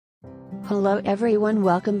Hello everyone,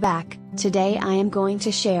 welcome back. Today I am going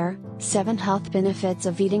to share 7 health benefits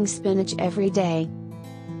of eating spinach every day.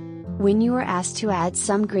 When you are asked to add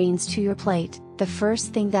some greens to your plate, the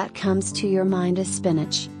first thing that comes to your mind is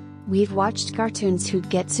spinach. We've watched cartoons who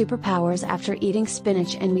get superpowers after eating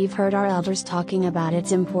spinach, and we've heard our elders talking about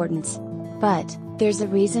its importance. But there's a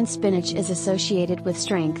reason spinach is associated with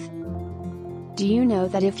strength. Do you know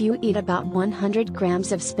that if you eat about 100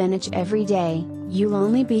 grams of spinach every day, you'll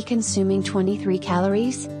only be consuming 23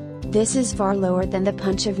 calories? This is far lower than the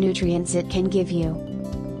punch of nutrients it can give you.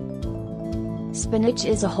 Spinach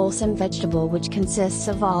is a wholesome vegetable which consists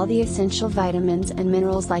of all the essential vitamins and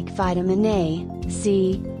minerals like vitamin A,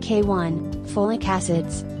 C, K1, folic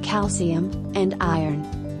acids, calcium, and iron.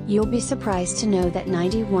 You'll be surprised to know that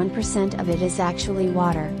 91% of it is actually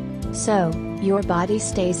water. So, your body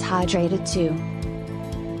stays hydrated too.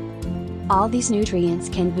 All these nutrients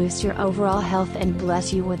can boost your overall health and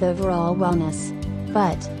bless you with overall wellness.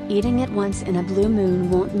 But, eating it once in a blue moon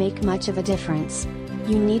won't make much of a difference.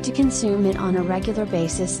 You need to consume it on a regular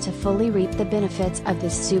basis to fully reap the benefits of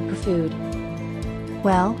this superfood.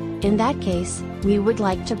 Well, in that case, we would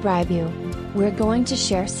like to bribe you. We're going to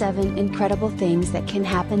share 7 incredible things that can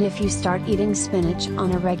happen if you start eating spinach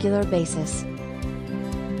on a regular basis.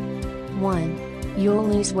 1. You'll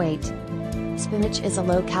lose weight. Spinach is a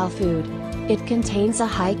low-cal food. It contains a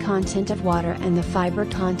high content of water, and the fiber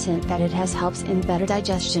content that it has helps in better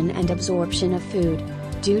digestion and absorption of food.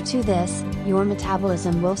 Due to this, your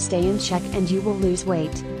metabolism will stay in check and you will lose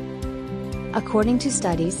weight. According to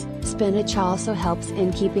studies, spinach also helps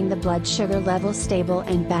in keeping the blood sugar level stable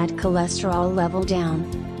and bad cholesterol level down.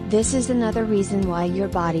 This is another reason why your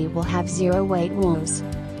body will have zero weight woes.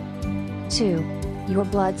 2. Your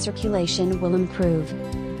blood circulation will improve.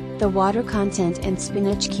 The water content in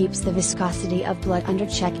spinach keeps the viscosity of blood under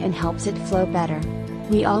check and helps it flow better.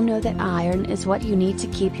 We all know that iron is what you need to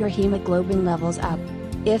keep your hemoglobin levels up.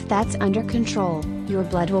 If that's under control, your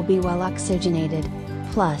blood will be well oxygenated.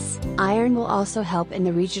 Plus, iron will also help in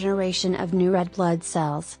the regeneration of new red blood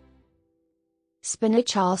cells.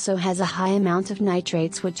 Spinach also has a high amount of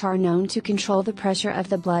nitrates, which are known to control the pressure of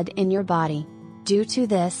the blood in your body. Due to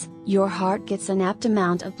this, your heart gets an apt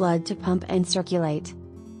amount of blood to pump and circulate.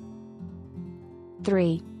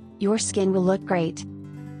 3. Your skin will look great.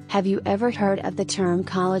 Have you ever heard of the term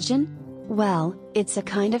collagen? Well, it's a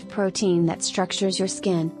kind of protein that structures your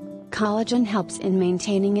skin. Collagen helps in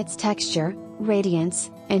maintaining its texture,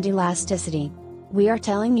 radiance, and elasticity. We are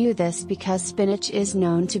telling you this because spinach is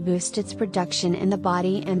known to boost its production in the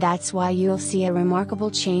body, and that's why you'll see a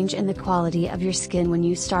remarkable change in the quality of your skin when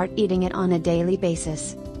you start eating it on a daily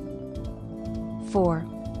basis. 4.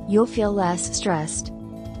 You'll feel less stressed.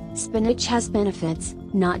 Spinach has benefits,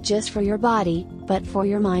 not just for your body, but for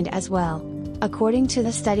your mind as well. According to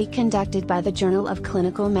the study conducted by the Journal of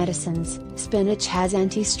Clinical Medicines, spinach has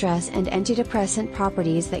anti-stress and antidepressant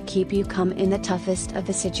properties that keep you calm in the toughest of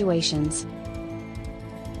the situations.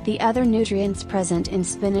 The other nutrients present in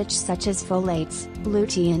spinach, such as folates,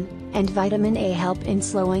 lutein, and vitamin A, help in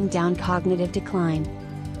slowing down cognitive decline.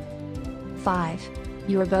 5.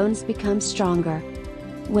 Your bones become stronger.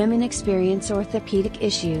 Women experience orthopedic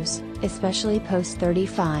issues, especially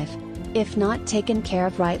post-35. If not taken care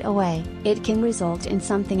of right away, it can result in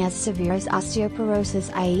something as severe as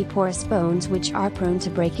osteoporosis, i.e. porous bones which are prone to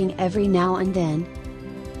breaking every now and then.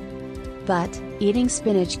 But, eating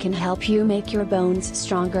spinach can help you make your bones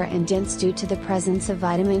stronger and dense due to the presence of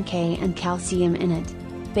vitamin K and calcium in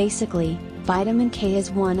it. Basically, vitamin K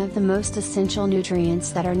is one of the most essential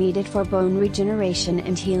nutrients that are needed for bone regeneration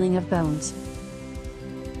and healing of bones.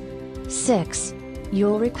 6.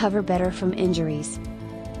 You'll recover better from injuries.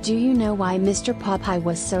 Do you know why Mr. Popeye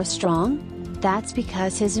was so strong? That's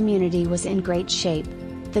because his immunity was in great shape.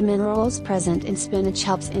 The minerals present in spinach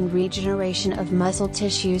helps in regeneration of muscle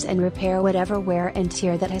tissues and repair whatever wear and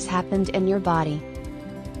tear that has happened in your body.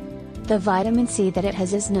 The vitamin C that it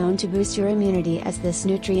has is known to boost your immunity, as this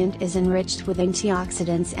nutrient is enriched with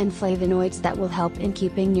antioxidants and flavonoids that will help in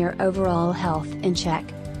keeping your overall health in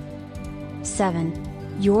check. 7.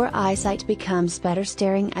 Your eyesight becomes better.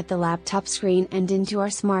 Staring at the laptop screen and into our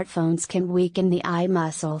smartphones can weaken the eye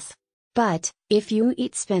muscles. But, if you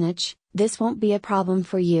eat spinach, this won't be a problem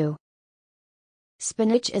for you.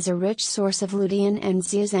 Spinach is a rich source of lutein and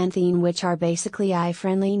zeaxanthin, which are basically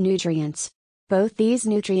eye-friendly nutrients. Both these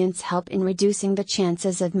nutrients help in reducing the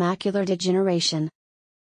chances of macular degeneration.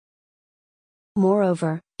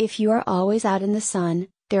 Moreover, if you are always out in the sun,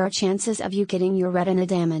 there are chances of you getting your retina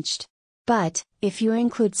damaged. But, if you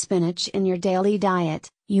include spinach in your daily diet,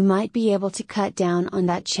 you might be able to cut down on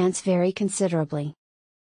that chance very considerably.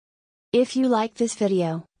 If you like this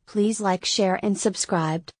video, Please like, share and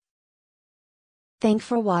subscribe. Thank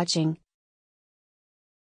for watching.